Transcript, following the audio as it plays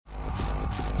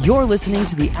You're listening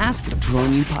to the Ask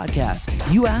Drone U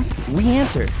podcast. You ask, we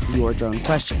answer your drone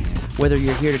questions. Whether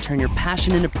you're here to turn your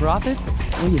passion into profit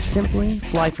or you simply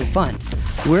fly for fun,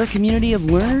 we're a community of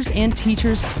learners and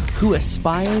teachers who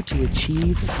aspire to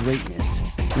achieve greatness.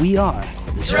 We are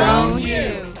Drone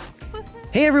U.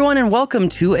 Hey everyone, and welcome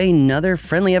to another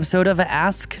friendly episode of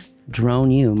Ask Drone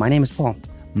U. My name is Paul.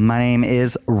 My name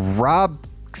is Rob.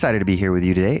 Excited to be here with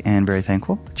you today and very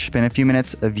thankful to spend a few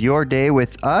minutes of your day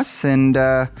with us. And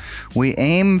we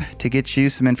aim to get you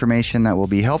some information that will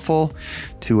be helpful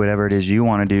to whatever it is you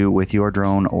want to do with your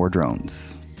drone or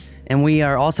drones. And we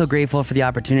are also grateful for the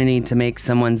opportunity to make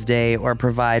someone's day or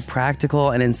provide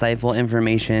practical and insightful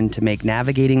information to make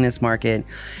navigating this market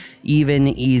even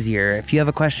easier. If you have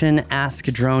a question,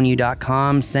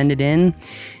 askdroneu.com, send it in.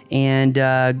 And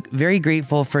very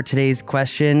grateful for today's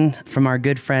question from our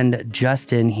good friend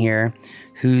Justin here,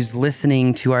 who's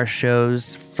listening to our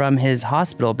shows from his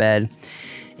hospital bed.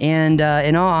 And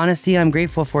in all honesty, I'm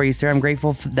grateful for you, sir. I'm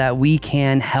grateful that we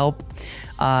can help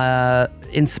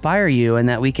inspire you and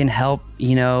that we can help,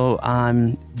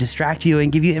 distract you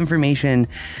and give you information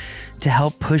to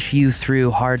help push you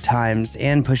through hard times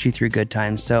and push you through good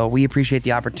times. So we appreciate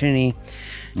the opportunity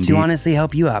to honestly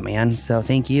help you out, man. So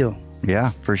thank you.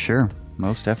 Yeah, for sure.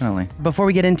 Most definitely. Before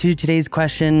we get into today's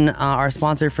question, our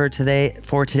sponsor for today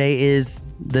is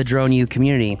the Drone U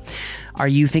community. Are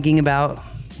you thinking about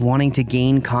wanting to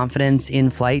gain confidence in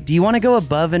flight? Do you want to go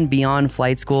above and beyond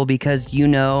flight school because you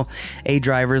know a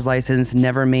driver's license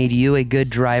never made you a good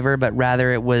driver, but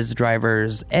rather it was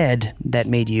driver's ed that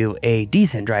made you a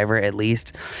decent driver, at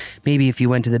least? Maybe if you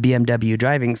went to the BMW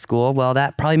driving school, well,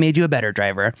 that probably made you a better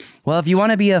driver. Well, if you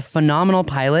want to be a phenomenal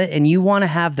pilot and you want to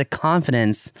have the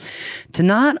confidence to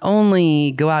not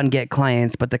only go out and get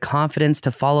clients, but the confidence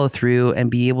to follow through and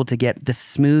be able to get the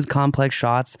smooth, complex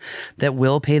shots that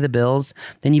will pay the bills,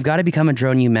 then you've got to become a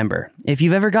Drone U member. If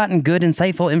you've ever gotten good,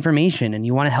 insightful information and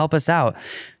you want to help us out,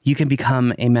 you can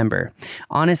become a member.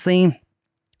 Honestly,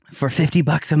 for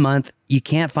 $50 a month, you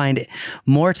can't find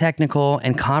more technical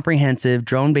and comprehensive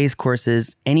drone-based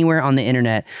courses anywhere on the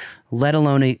internet, let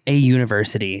alone a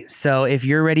university. So if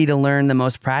you're ready to learn the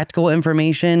most practical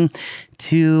information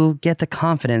to get the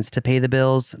confidence to pay the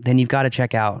bills, then you've got to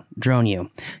check out Drone U.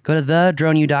 Go to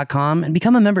thedroneu.com and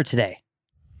become a member today.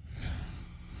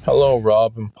 Hello,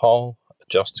 Rob and Paul.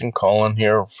 Justin Collin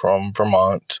here from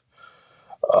Vermont.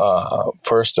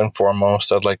 First and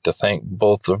foremost, I'd like to thank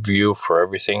both of you for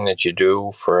everything that you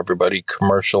do for everybody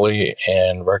commercially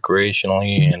and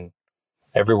recreationally and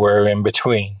everywhere in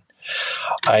between.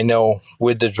 I know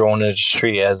with the drone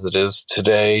industry as it is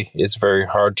today, it's very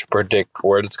hard to predict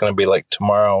what it's going to be like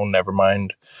tomorrow, never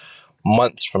mind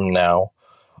months from now.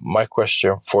 My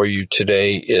question for you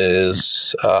today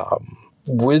is,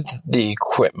 with the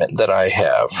equipment that I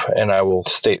have, and I will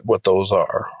state what those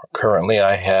are. Currently,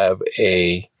 I have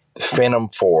a Phantom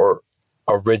 4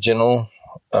 Original,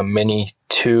 a Mini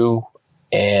 2,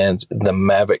 and the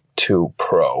Mavic 2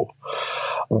 Pro.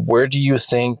 Where do you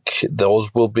think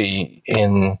those will be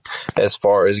in as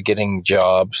far as getting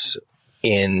jobs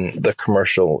in the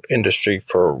commercial industry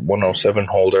for 107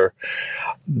 holder?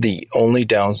 The only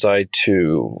downside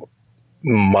to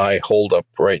my holdup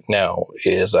right now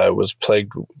is I was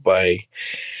plagued by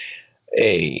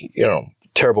a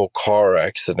terrible car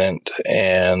accident,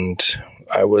 and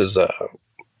I was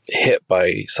hit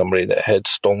by somebody that had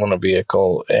stolen a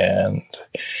vehicle and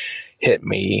hit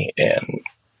me,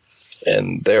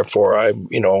 and therefore I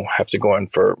have to go in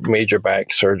for major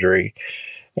back surgery,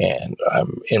 and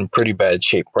I'm in pretty bad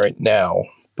shape right now.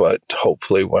 But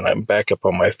hopefully when I'm back up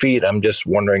on my feet, I'm just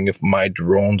wondering if my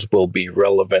drones will be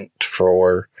relevant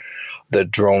for the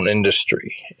drone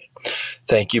industry.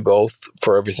 Thank you both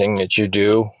for everything that you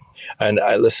do. And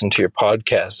I listen to your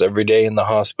podcasts every day in the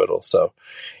hospital, so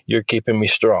you're keeping me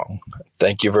strong.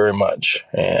 Thank you very much,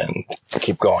 and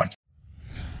keep going.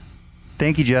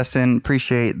 Thank you, Justin.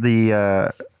 Appreciate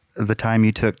the time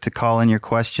you took to call in your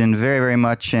question very, very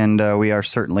much. And we are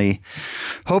certainly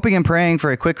hoping and praying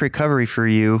for a quick recovery for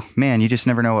you. Man, you just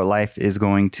never know what life is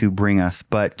going to bring us.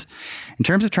 But in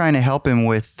terms of trying to help him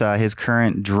with his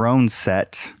current drone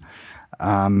set,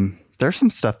 there's some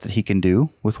stuff that he can do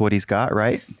with what he's got,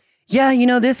 right?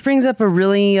 Yeah, this brings up a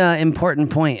really important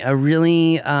point,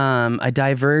 a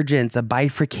divergence, a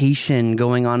bifurcation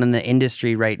going on in the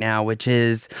industry right now, which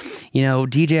is,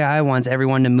 DJI wants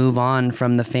everyone to move on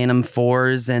from the Phantom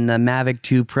 4s and the Mavic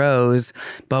 2 Pros,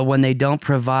 but when they don't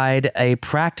provide a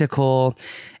practical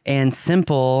and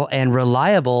simple and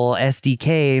reliable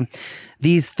SDK,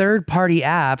 these third-party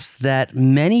apps that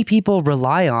many people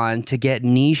rely on to get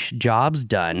niche jobs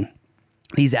done,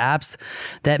 These apps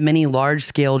that many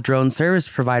large-scale drone service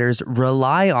providers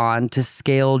rely on to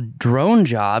scale drone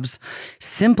jobs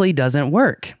simply doesn't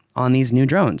work on these new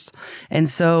drones. And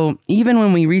so even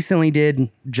when we recently did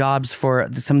jobs for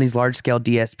some of these large-scale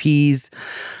DSPs,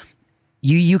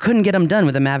 you couldn't get them done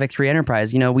with a Mavic 3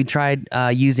 Enterprise. We tried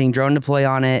using Drone Deploy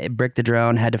on it. It bricked the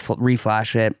drone, had to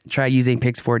reflash it. Tried using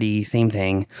Pix 4D, same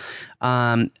thing.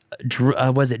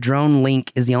 Was it Drone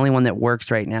Link is the only one that works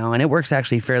right now, and it works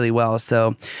actually fairly well.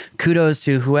 So kudos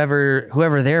to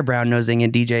whoever they're brown nosing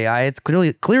in DJI. It's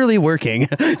clearly working.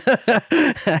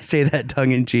 I say that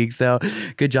tongue in cheek. So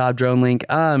good job, Drone Link.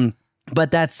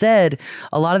 But that said,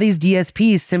 a lot of these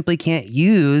DSPs simply can't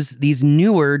use these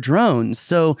newer drones.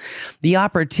 So the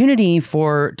opportunity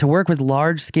to work with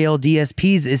large scale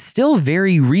DSPs is still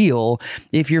very real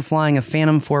if you're flying a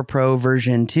Phantom 4 Pro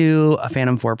version 2, a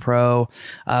Phantom 4 Pro,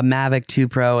 a Mavic 2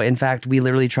 Pro. In fact, we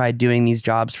literally tried doing these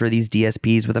jobs for these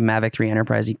DSPs with a Mavic 3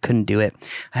 Enterprise. You couldn't do it.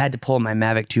 I had to pull my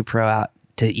Mavic 2 Pro out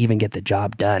to even get the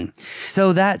job done.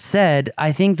 So that said,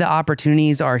 I think the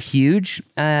opportunities are huge.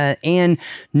 And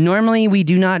normally we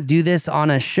do not do this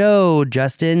on a show,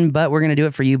 Justin, but we're going to do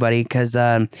it for you, buddy, because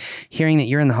hearing that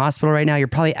you're in the hospital right now, you're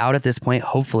probably out at this point,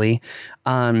 hopefully.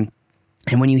 And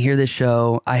when you hear this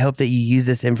show, I hope that you use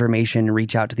this information to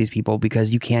reach out to these people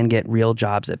because you can get real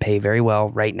jobs that pay very well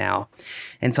right now.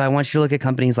 And so I want you to look at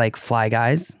companies like Fly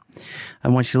Guys. I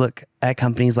want you to look at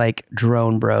companies like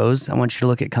Drone Bros. I want you to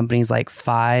look at companies like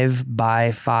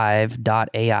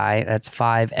 5by5.ai. That's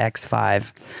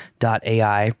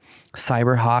 5x5.ai.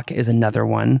 Cyberhawk is another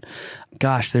one.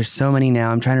 Gosh, there's so many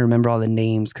now. I'm trying to remember all the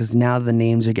names because now the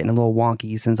names are getting a little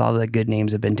wonky since all the good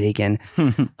names have been taken.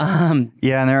 Yeah, and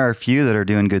there are a few that are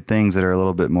doing good things that are a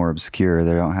little bit more obscure.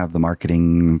 They don't have the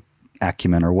marketing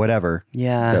acumen or whatever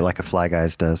that like a Fly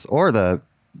Guys does, or the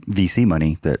VC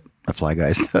money that a Fly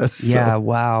Guys does. Yeah,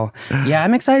 wow. Yeah,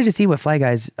 I'm excited to see what Fly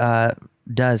Guys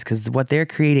does because what they're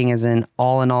creating is an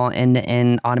all-in-all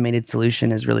end-to-end automated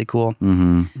solution is really cool.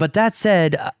 Mm-hmm. But that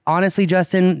said, honestly,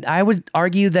 Justin, I would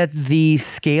argue that the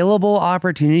scalable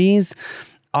opportunities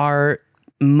are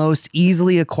most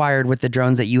easily acquired with the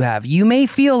drones that you have. You may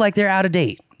feel like they're out of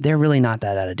date. They're really not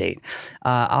that out of date.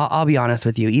 I'll be honest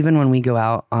with you. Even when we go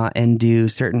out and do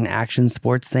certain action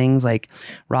sports things, like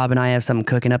Rob and I have something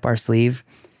cooking up our sleeve,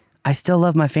 I still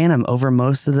love my Phantom over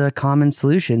most of the common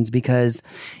solutions because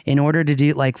in order to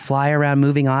do like fly around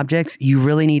moving objects, you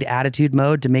really need attitude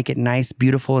mode to make it nice,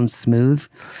 beautiful, and smooth.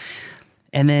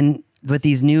 And then with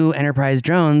these new enterprise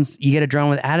drones, you get a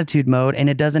drone with attitude mode and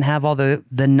it doesn't have all the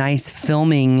nice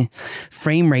filming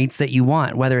frame rates that you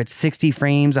want, whether it's 60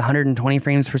 frames, 120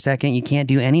 frames per second, you can't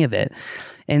do any of it.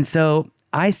 And so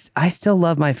I still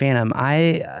love my Phantom.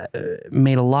 I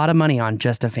made a lot of money on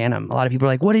just a Phantom. A lot of people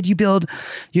are like, what did you build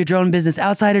your drone business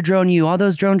outside of Drone U? All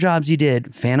those drone jobs you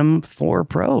did. Phantom 4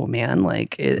 Pro, man.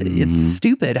 Like, it's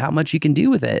stupid how much you can do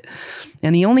with it.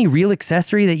 And the only real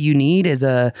accessory that you need is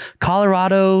a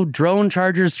Colorado drone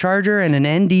charger and an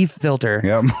ND filter.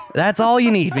 Yep. That's all you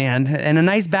need, man. And a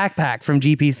nice backpack from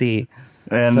GPC.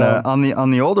 And on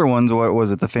the older ones, what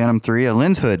was it? The Phantom 3, a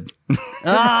lens hood.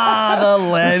 The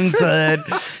lens hood.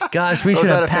 Gosh, we should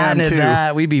have patented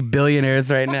that. We'd be billionaires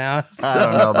right now. So, I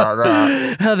don't know about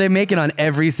that. They make it on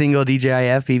every single DJI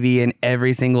FPV and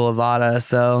every single Avata.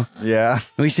 So yeah,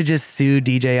 we should just sue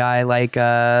DJI like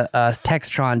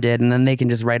Textron did, and then they can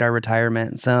just write our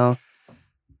retirement. So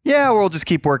yeah, we'll just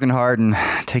keep working hard and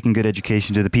taking good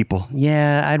education to the people.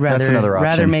 Yeah, I'd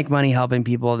rather make money helping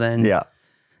people than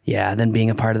than being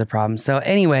a part of the problem. So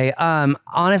anyway,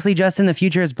 honestly, Justin, the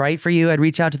future is bright for you. I'd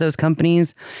reach out to those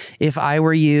companies if I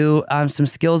were you. Some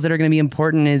skills that are going to be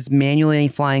important is manually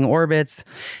flying orbits.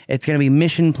 It's going to be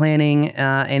mission planning,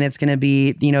 and it's going to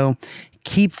be,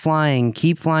 keep flying.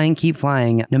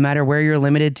 No matter where you're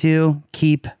limited to,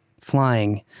 keep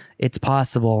flying. It's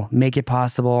possible. Make it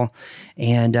possible.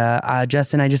 And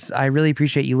Justin, I really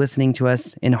appreciate you listening to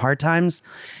us in hard times.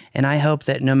 And I hope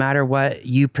that no matter what,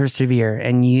 you persevere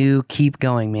and you keep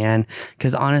going, man.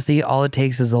 Because honestly, all it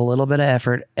takes is a little bit of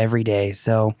effort every day.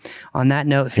 So on that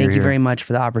note, thank you very much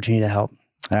for the opportunity to help.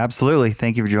 Absolutely.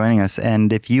 Thank you for joining us.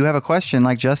 And if you have a question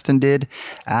like Justin did,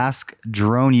 ask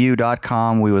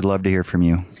droneu.com. We would love to hear from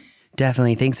you.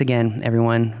 Definitely. Thanks again,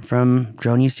 everyone, from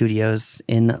Drone U Studios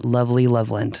in lovely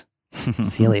Loveland.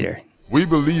 See you later. We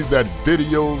believe that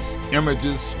videos,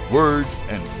 images, words,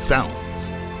 and sounds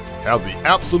have the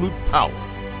absolute power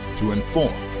to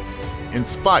inform,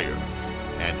 inspire,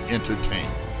 and entertain.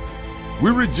 We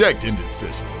reject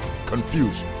indecision,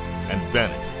 confusion, and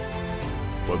vanity,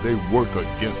 for they work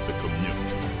against the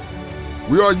community.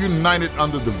 We are united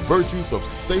under the virtues of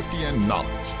safety and knowledge.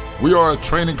 We are a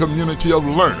training community of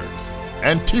learners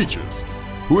and teachers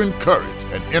who encourage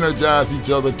and energize each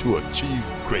other to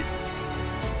achieve greatness.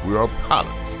 We are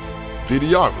pilots,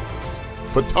 videographers,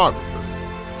 photographers,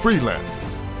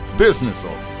 freelancers, business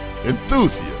owners,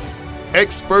 enthusiasts,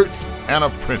 experts, and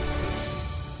apprentices.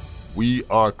 We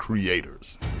are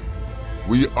creators.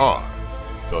 We are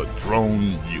the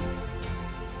Drone U.